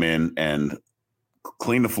ready to come in and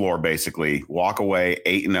clean the floor, basically walk away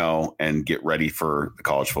 8-0 and get ready for the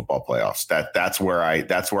college football playoffs. That's where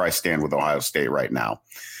I stand with Ohio State right now.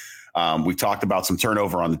 We've talked about some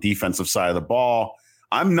turnover on the defensive side of the ball.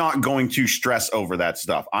 I'm not going to stress over that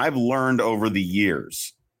stuff. I've learned over the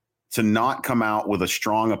years to not come out with a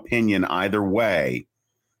strong opinion either way,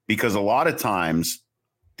 because a lot of times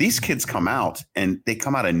these kids come out and they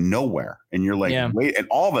come out of nowhere and you're like, wait, and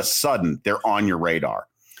all of a sudden they're on your radar.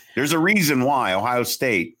 There's a reason why Ohio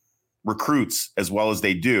State recruits as well as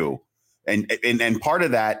they do. And part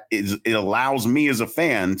of that is it allows me as a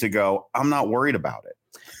fan to go, I'm not worried about it.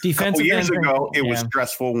 Defensive years ago, it was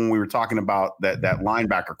stressful when we were talking about that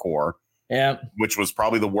linebacker core, which was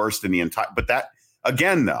probably the worst in the entire. But that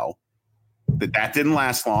again, though, that didn't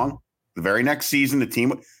last long. The very next season, the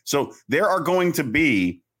team. So there are going to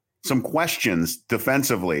be some questions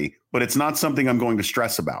defensively, but it's not something I'm going to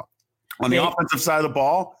stress about. On the offensive side of the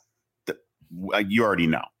ball, you already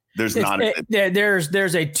know. There's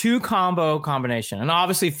a two combination, and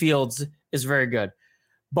obviously Fields is very good.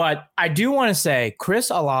 But I do want to say Chris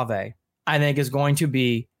Olave, I think, is going to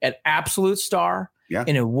be an absolute star. Yeah.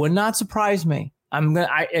 And it would not surprise me. I'm not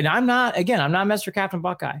Mr. Captain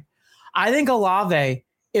Buckeye. I think Olave,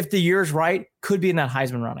 if the year's right, could be in that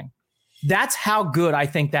Heisman running. That's how good I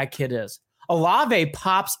think that kid is. Olave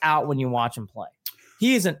pops out when you watch him play.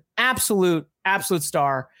 He is an absolute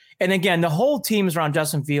star. And again, the whole team is around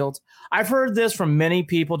Justin Fields. I've heard this from many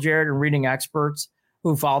people, Jared, and reading experts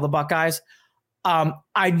who follow the Buckeyes.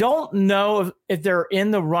 I don't know if they're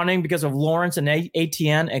in the running because of Lawrence and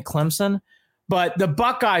Etienne at Clemson, but the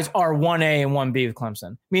Buckeyes are 1A and 1B with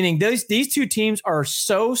Clemson, meaning these two teams are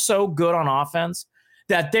so good on offense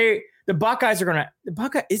that the Buckeyes are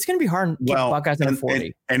it's going to be hard to keep the Buckeyes under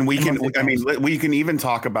 40. And we can even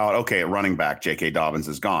talk about, okay, at running back, J.K. Dobbins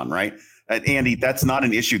is gone, right? Andy, that's not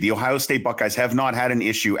an issue. The Ohio State Buckeyes have not had an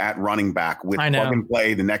issue at running back with plug and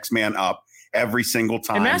play, the next man up every single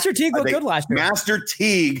time. And Master Teague looked good last year. Master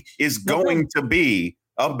Teague is going to be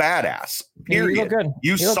a badass, period.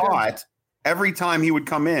 You saw it every time he would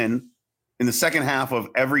come in the second half of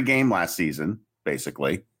every game last season,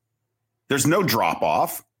 basically. There's no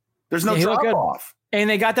drop-off. There's no drop-off. And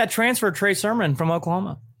they got that transfer, Trey Sermon, from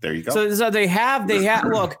Oklahoma. There you go. So they have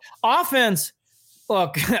look, offense.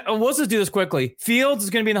 Look, let's just do this quickly. Fields is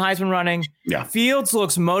going to be in the Heisman running. Yeah. Fields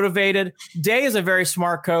looks motivated. Day is a very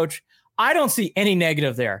smart coach. I don't see any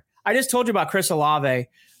negative there. I just told you about Chris Olave.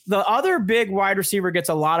 The other big wide receiver gets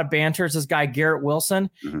a lot of banter is this guy, Garrett Wilson.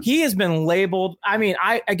 Mm-hmm. He has been labeled. I mean,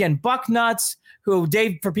 Bucknuts, who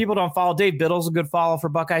for people who don't follow, Dave Biddle's a good follow for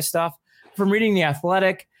Buckeye stuff. From reading The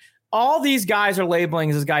Athletic, all these guys are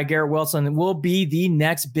labeling this guy, Garrett Wilson, will be the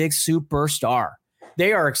next big superstar.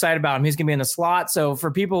 They are excited about him. He's going to be in the slot. So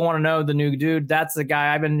for people who want to know the new dude, that's the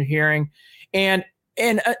guy I've been hearing. And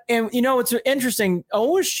you know, it's interesting.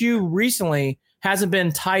 OSU recently hasn't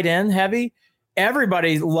been tight end heavy.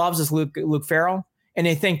 Everybody loves this Luke Farrell, and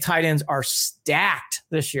they think tight ends are stacked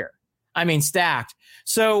this year. I mean, stacked.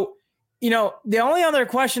 So, you know, the only other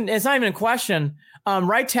question, it's not even a question.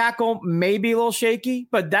 Right tackle may be a little shaky,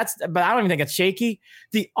 but I don't even think it's shaky.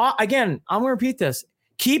 Again, I'm going to repeat this.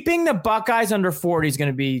 Keeping the Buckeyes under 40 is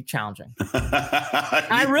going to be challenging.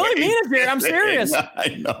 I really mean it, Jared. I'm serious.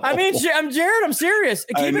 I know. I mean, Jared, I'm serious.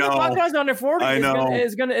 Keeping the Buckeyes under 40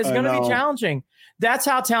 is going to be challenging. That's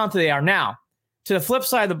how talented they are. Now, to the flip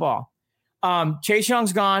side of the ball, Chase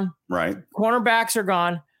Young's gone. Right. Cornerbacks are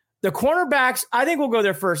gone. The cornerbacks, I think we'll go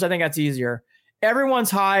there first. I think that's easier.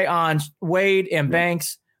 Everyone's high on Wade and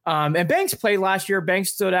Banks. And Banks played last year.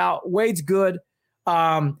 Banks stood out. Wade's good.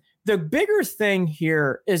 The bigger thing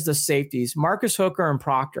here is the safeties, Marcus Hooker and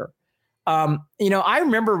Proctor. You know, I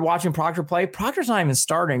remember watching Proctor play. Proctor's not even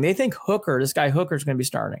starting. They think this guy Hooker is going to be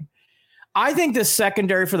starting. I think the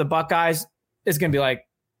secondary for the Buckeyes is going to be like,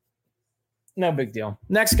 no big deal.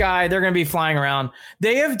 Next guy, they're going to be flying around.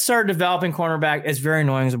 They have started developing cornerback. It's very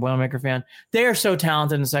annoying as a Boilermaker fan. They are so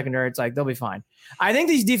talented in the secondary. It's like, they'll be fine. I think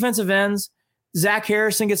these defensive ends, Zach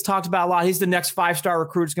Harrison gets talked about a lot. He's the next 5-star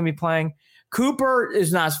recruit who's going to be playing. Cooper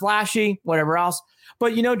is not as flashy, whatever else.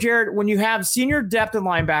 But, you know, Jared, when you have senior depth at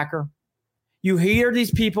linebacker, you hear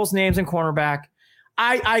these people's names in cornerback.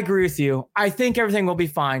 I agree with you. I think everything will be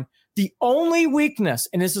fine. The only weakness,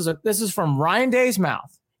 and this is from Ryan Day's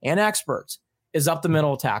mouth and experts, is up the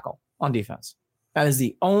middle tackle on defense. That is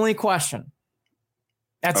the only question.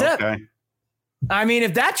 That's it. I mean,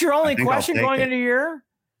 if that's your only question going into the year,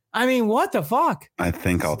 I mean, what the fuck? I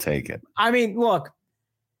think I'll take it. I mean, look.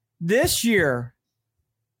 This year,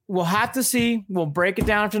 we'll have to see. We'll break it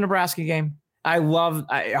down after the Nebraska game.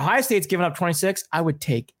 Ohio State's given up 26. I would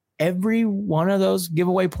take every one of those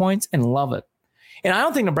giveaway points and love it. And I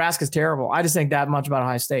don't think Nebraska's terrible. I just think that much about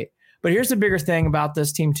Ohio State. But here's the bigger thing about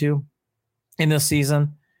this team, too, in this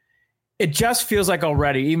season. It just feels like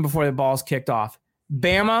already, even before the ball's kicked off,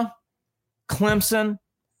 Bama, Clemson,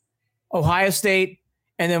 Ohio State,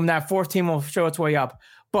 and then that fourth team will show its way up.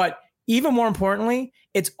 But even more importantly,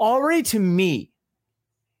 it's already, to me,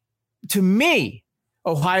 to me,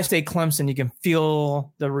 Ohio State Clemson, you can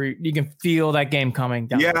feel that game coming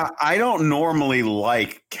down. Yeah, I don't normally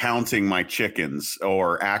like counting my chickens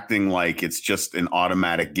or acting like it's just an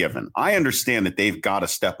automatic given. I understand that they've got to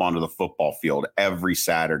step onto the football field every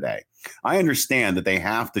Saturday. I understand that they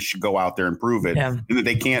have to go out there and prove it, and that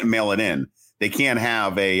they can't mail it in. They can't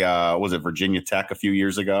have was it Virginia Tech a few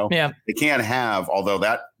years ago? Yeah. They can't have, although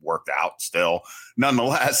that worked out still.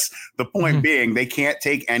 Nonetheless, the point being, they can't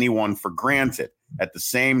take anyone for granted. At the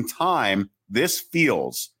same time, this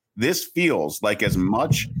feels like as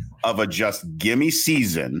much of a just gimme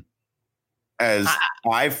season as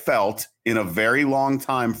I've felt in a very long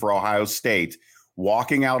time for Ohio State,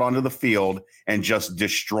 walking out onto the field and just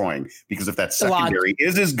destroying. Because if that secondary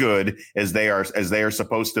is as good as they are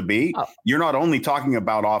supposed to be, you're not only talking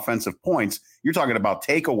about offensive points, you're talking about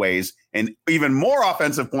takeaways and even more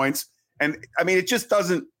offensive points. And I mean, it just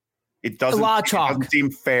doesn't. It doesn't seem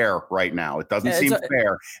fair right now. It doesn't seem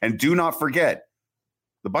fair. And do not forget,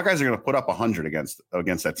 the Buckeyes are going to put up 100 against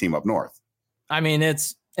that team up north. I mean,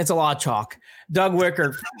 it's a lot of chalk. Doug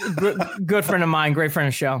Wicker, good friend of mine, great friend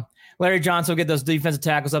of the show. Larry Johnson will get those defensive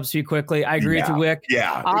tackles up to you quickly. I agree with you, Wick.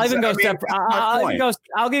 Yeah, I'll even go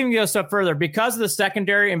a step further because of the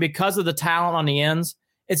secondary and because of the talent on the ends.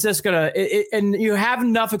 It's just and you have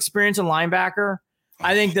enough experience in linebacker.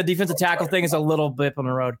 I think the defensive tackle thing is a little blip on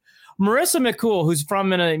the road. Marissa McCool, who's from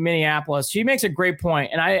Minneapolis, she makes a great point,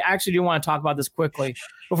 and I actually do want to talk about this quickly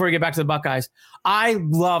before we get back to the Buckeyes. I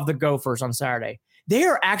love the Gophers on Saturday. They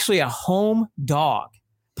are actually a home dog,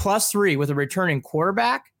 +3 with a returning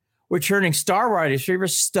quarterback, returning star wide receiver,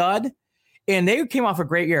 stud, and they came off a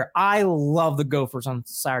great year. I love the Gophers on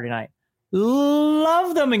Saturday night.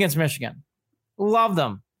 Love them against Michigan. Love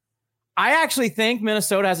them. I actually think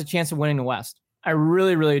Minnesota has a chance of winning the West. I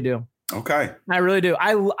really, really do. Okay. I really do.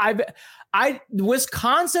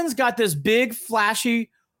 Wisconsin's got this big, flashy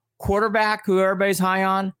quarterback who everybody's high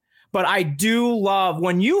on, but I do love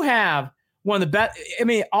when you have one of the best. I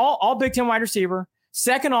mean, all Big Ten wide receiver,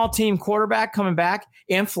 second all-team quarterback coming back,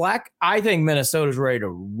 and Fleck. I think Minnesota's ready to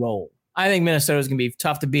roll. I think Minnesota's going to be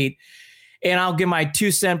tough to beat. And I'll give my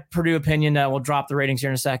 2-cent Purdue opinion that will drop the ratings here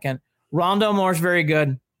in a second. Rondale Moore's very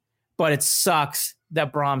good, but it sucks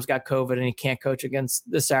that Brahms got COVID and he can't coach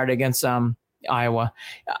this Saturday against Iowa.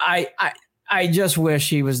 I just wish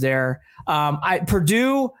he was there.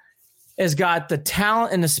 Purdue has got the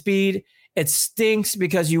talent and the speed. It stinks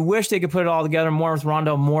because you wish they could put it all together more with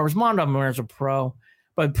Rondale Moore. Rondale Moore is a pro,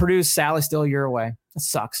 but Purdue's sadly still a year away. It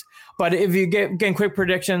sucks. But if you get quick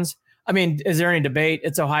predictions, I mean, is there any debate?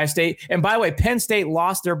 It's Ohio State. And by the way, Penn State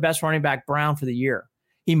lost their best running back, Brown, for the year.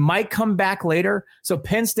 He might come back later. So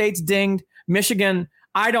Penn State's dinged. Michigan,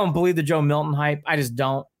 I don't believe the Joe Milton hype. I just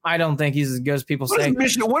don't. I don't think he's as good as people say.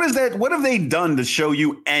 What is that? What have they done to show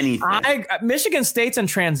you anything? Michigan State's in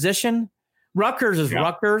transition. Rutgers is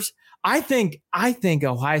Rutgers. I think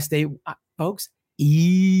Ohio State, folks,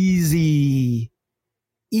 easy.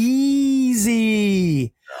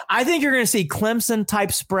 I think you're going to see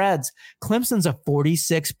Clemson-type spreads. Clemson's a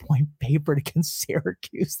 46-point favorite against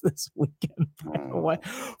Syracuse this weekend. 4-6.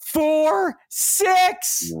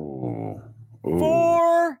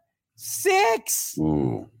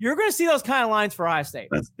 4-6. You're going to see those kind of lines for Ohio State.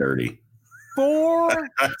 That's dirty. 4-6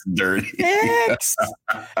 That's dirty.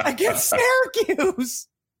 against Syracuse.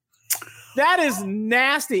 That is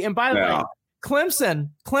nasty. And by the way,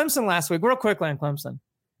 Clemson last week, real quickly on Clemson,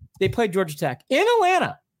 they played Georgia Tech in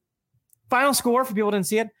Atlanta. Final score, for people who didn't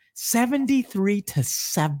see it,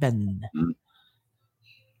 73-7.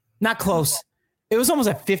 Not close. It was almost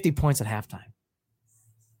at 50 points at halftime.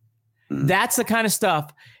 That's the kind of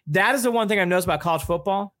stuff. That is the one thing I've noticed about college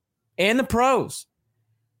football and the pros.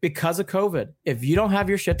 Because of COVID, if you don't have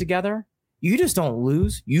your shit together, you just don't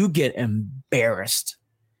lose. You get embarrassed.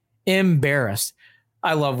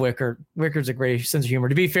 I love Wicker. Wicker's a great sense of humor.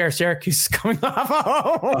 To be fair, Syracuse is coming off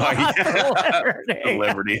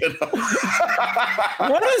Liberty.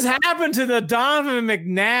 What has happened to the Donovan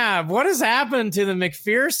McNabb? What has happened to the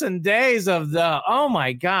McPherson days of the, oh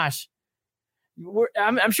my gosh.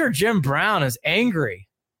 I'm sure Jim Brown is angry.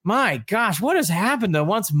 My gosh, what has happened to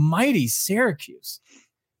once mighty Syracuse?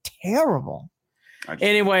 Terrible.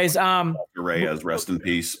 Anyways, Reyes, rest in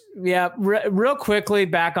peace. Yeah, real quickly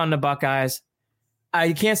back on the Buckeyes.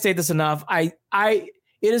 I can't state this enough. It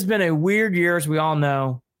has been a weird year, as we all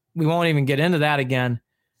know. We won't even get into that again.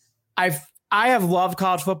 I have loved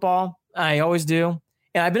college football. I always do,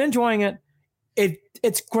 and I've been enjoying it.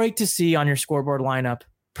 It's great to see on your scoreboard lineup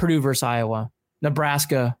Purdue versus Iowa,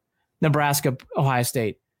 Nebraska, Ohio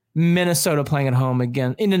State, Minnesota playing at home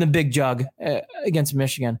again, and in the big jug against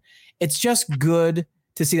Michigan. It's just good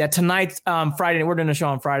to see that. Tonight's Friday, we're doing a show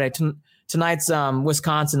on Friday. Tonight's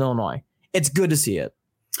Wisconsin, Illinois. It's good to see it.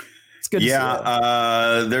 It's good to see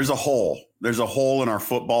it. There's a hole. There's a hole in our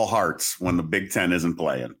football hearts when the Big Ten isn't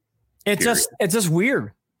playing. It's just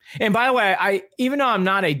weird. And by the way, even though I'm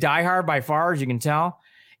not a diehard by far, as you can tell,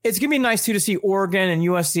 it's gonna be nice too to see Oregon and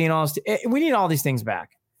USC and all this. We need all these things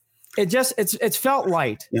back. It's felt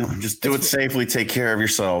light. Yeah, just do it safely. Take care of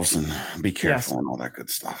yourselves and be careful and all that good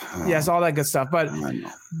stuff. Yes, all that good stuff. But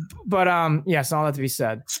yes, all that to be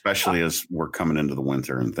said. Especially as we're coming into the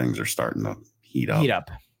winter and things are starting to heat up.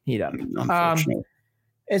 Unfortunately.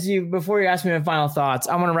 Before you ask me my final thoughts,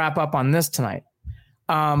 I want to wrap up on this tonight.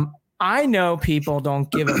 I know people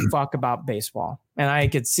don't give a fuck about baseball, and I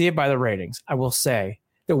could see it by the ratings. I will say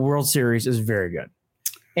the World Series is very good,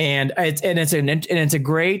 and it's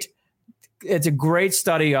a great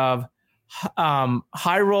study of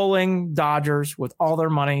high rolling Dodgers with all their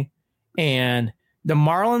money, and the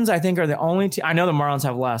Marlins I think are the only team. I know the Marlins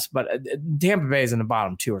have less, but Tampa Bay is in the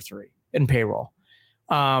bottom 2 or 3 in payroll.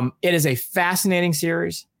 It is a fascinating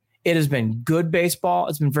series. It has been good baseball.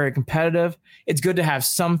 It's been very competitive. It's good to have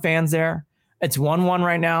some fans there. It's 1-1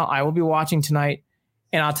 right now. I will be watching tonight.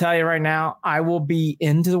 And I'll tell you right now, I will be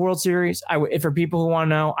into the World Series. For people who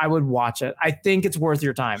want to know, I would watch it. I think it's worth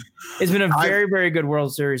your time. It's been a very, very good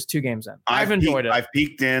World Series 2 games in. I've enjoyed it. I've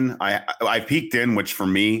peeked in. I peeked in, which for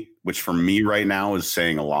me right now is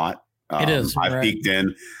saying a lot. It is. I've peeked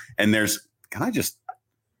in, and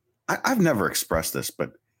I've never expressed this,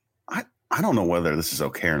 but I don't know whether this is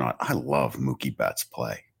okay or not. I love Mookie Betts'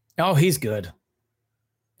 play. Oh, he's good.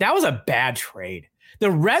 That was a bad trade. The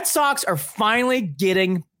Red Sox are finally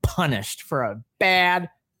getting punished for a bad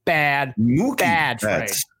trade.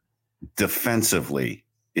 Defensively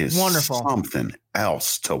is wonderful. Something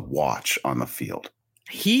else to watch on the field.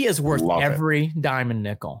 He is worth every dime and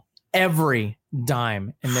nickel. Every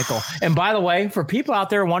dime and nickel. And by the way, for people out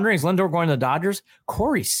there wondering, is Lindor going to the Dodgers?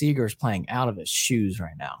 Corey Seager's playing out of his shoes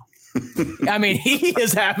right now. I mean, he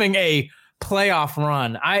is having a playoff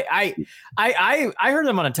run. I heard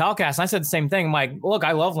them on a telecast, and I said the same thing. I'm like, look,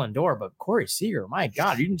 I love Lindor, but Corey Seager, my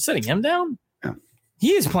God, are you sitting him down? Yeah.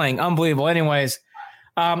 He is playing unbelievable. Anyways,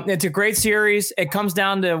 it's a great series. It comes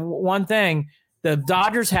down to one thing. The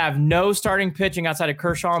Dodgers have no starting pitching outside of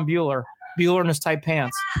Kershaw and Buehler in his tight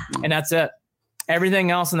pants, and that's it. Everything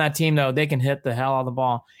else in that team, though, they can hit the hell out of the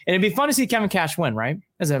ball. And it'd be fun to see Kevin Cash win, right?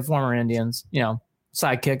 As a former Indians,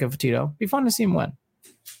 sidekick of Tito. It'd be fun to see him win.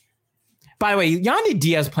 By the way, Yandy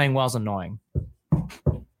Diaz playing well is annoying.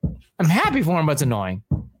 I'm happy for him, but it's annoying.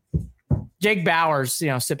 Jake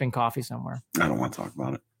Bauers, sipping coffee somewhere. I don't want to talk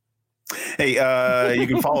about it. Hey, you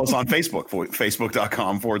can follow us on Facebook,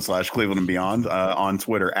 facebook.com/Cleveland and Beyond, on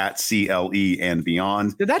Twitter @CLE and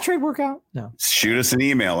Beyond. Did that trade work out? No. Shoot us an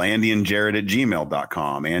email,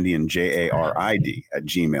 andyandjared@gmail.com,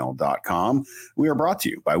 andyandjared@gmail.com. We are brought to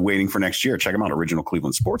you by Waiting for Next Year. Check them out, original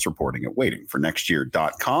Cleveland sports reporting at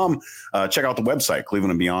waitingfornextyear.com. Check out the website,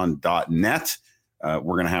 clevelandandbeyond.net.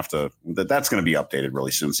 We're going to have to, that's going to be updated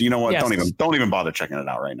really soon. So you know what? Yes. Don't even bother checking it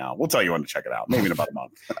out right now. We'll tell you when to check it out. Maybe in about a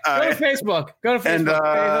month. Go to Facebook.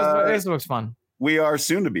 Facebook's fun. We are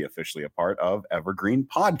soon to be officially a part of Evergreen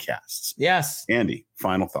Podcasts. Yes. Andy,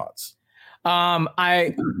 final thoughts.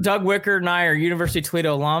 Doug Wickert and I are University of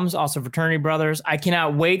Toledo alums, also fraternity brothers. I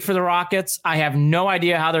cannot wait for the Rockets. I have no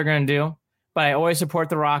idea how they're going to do, but I always support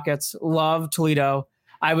the Rockets. Love Toledo.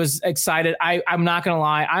 I was excited. I'm not going to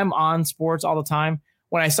lie. I'm on sports all the time.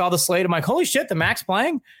 When I saw the slate, I'm like, holy shit, the Mac's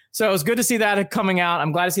playing. So it was good to see that coming out.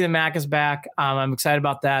 I'm glad to see the Mac is back. I'm excited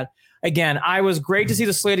about that. Again, I was great to see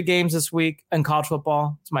the slate of games this week in college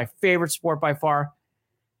football. It's my favorite sport by far.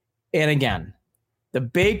 And again, the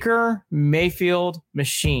Baker Mayfield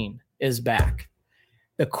machine is back.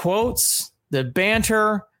 The quotes, the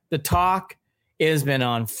banter, the talk has been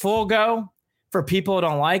on full go. For people who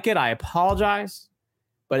don't like it, I apologize.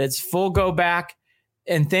 But it's full go back.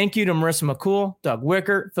 And thank you to Marissa McCool, Doug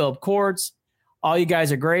Wickert, Philip Cords. All you guys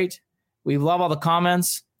are great. We love all the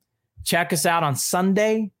comments. Check us out on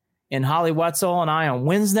Sunday, and Holly Wetzel and I on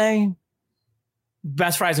Wednesday.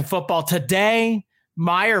 Best Fries in Football today.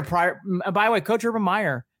 By the way, Coach Urban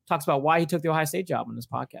Meyer talks about why he took the Ohio State job in this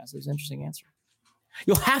podcast. It's an interesting answer.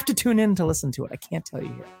 You'll have to tune in to listen to it. I can't tell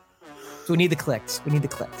you here. So we need the clicks.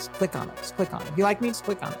 Click on it. Just click on it. If you like me, just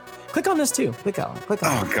click on it. Click on this too. Click on it.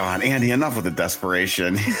 Oh, God. Andy, enough with the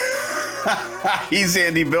desperation. He's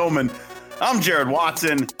Andy Billman. I'm Jared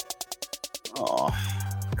Watson. Oh,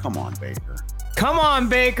 come on, Baker. Come on,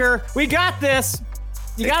 Baker. We got this.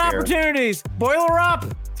 You got opportunities. Boil her up.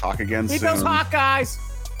 Talk again soon. Beat those Hawkeyes.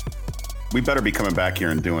 We better be coming back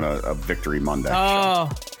here and doing a Victory Monday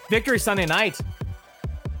show. Victory Sunday night.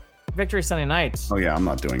 Victory Sunday night. Oh yeah, I'm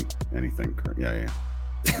not doing anything. Yeah.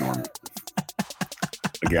 Normal.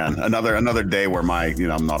 Again, another day where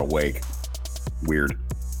I'm not awake. Weird.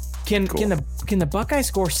 Can the Buckeyes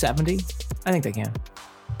score 70? I think they can.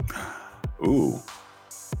 Ooh.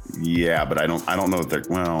 Yeah, but I don't know if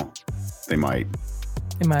they might.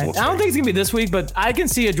 They might. I don't think it's gonna be this week, but I can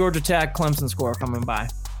see a Georgia Tech Clemson score coming by.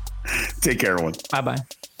 Take care, everyone. Bye. Bye.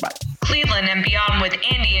 Cleveland and Beyond with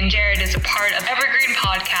Andy and Jared is a part of Evergreen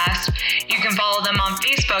Podcast. You can follow them on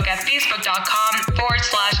Facebook at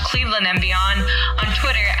facebook.com/Cleveland and Beyond, on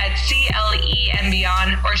Twitter at CLE and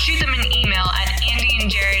Beyond, or shoot them an email at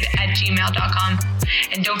andyandjared@gmail.com.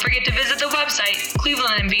 And don't forget to visit the website,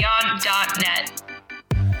 clevelandandbeyond.net.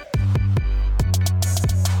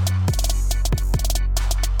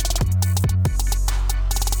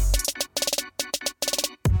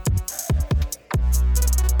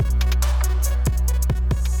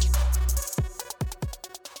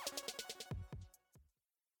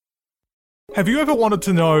 Have you ever wanted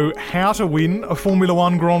to know how to win a Formula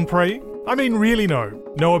One Grand Prix? I mean, really know.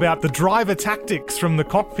 Know about the driver tactics from the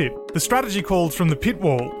cockpit, the strategy calls from the pit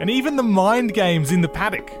wall, and even the mind games in the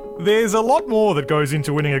paddock. There's a lot more that goes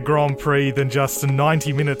into winning a Grand Prix than just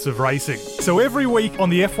 90 minutes of racing. So every week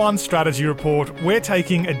on the F1 Strategy Report, we're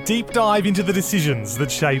taking a deep dive into the decisions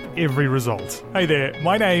that shape every result. Hey there,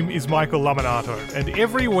 my name is Michael Laminato, and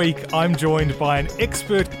every week I'm joined by an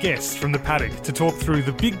expert guest from the paddock to talk through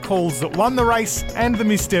the big calls that won the race and the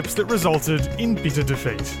missteps that resulted in bitter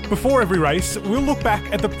defeat. Before every race, we'll look back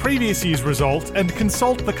at the previous year's result and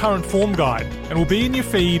consult the current form guide, and we'll be in your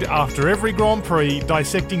feed after every Grand Prix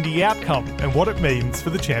dissecting the outcome and what it means for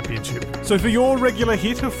the championship. So for your regular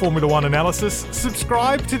hit of Formula One analysis,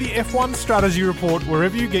 subscribe to the F1 Strategy Report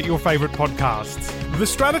wherever you get your favourite podcasts. The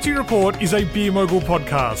Strategy Report is a Beer Mogul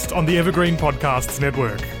podcast on the Evergreen Podcasts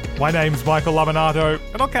Network. My name's Michael Laminato,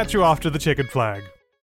 and I'll catch you after the checkered flag.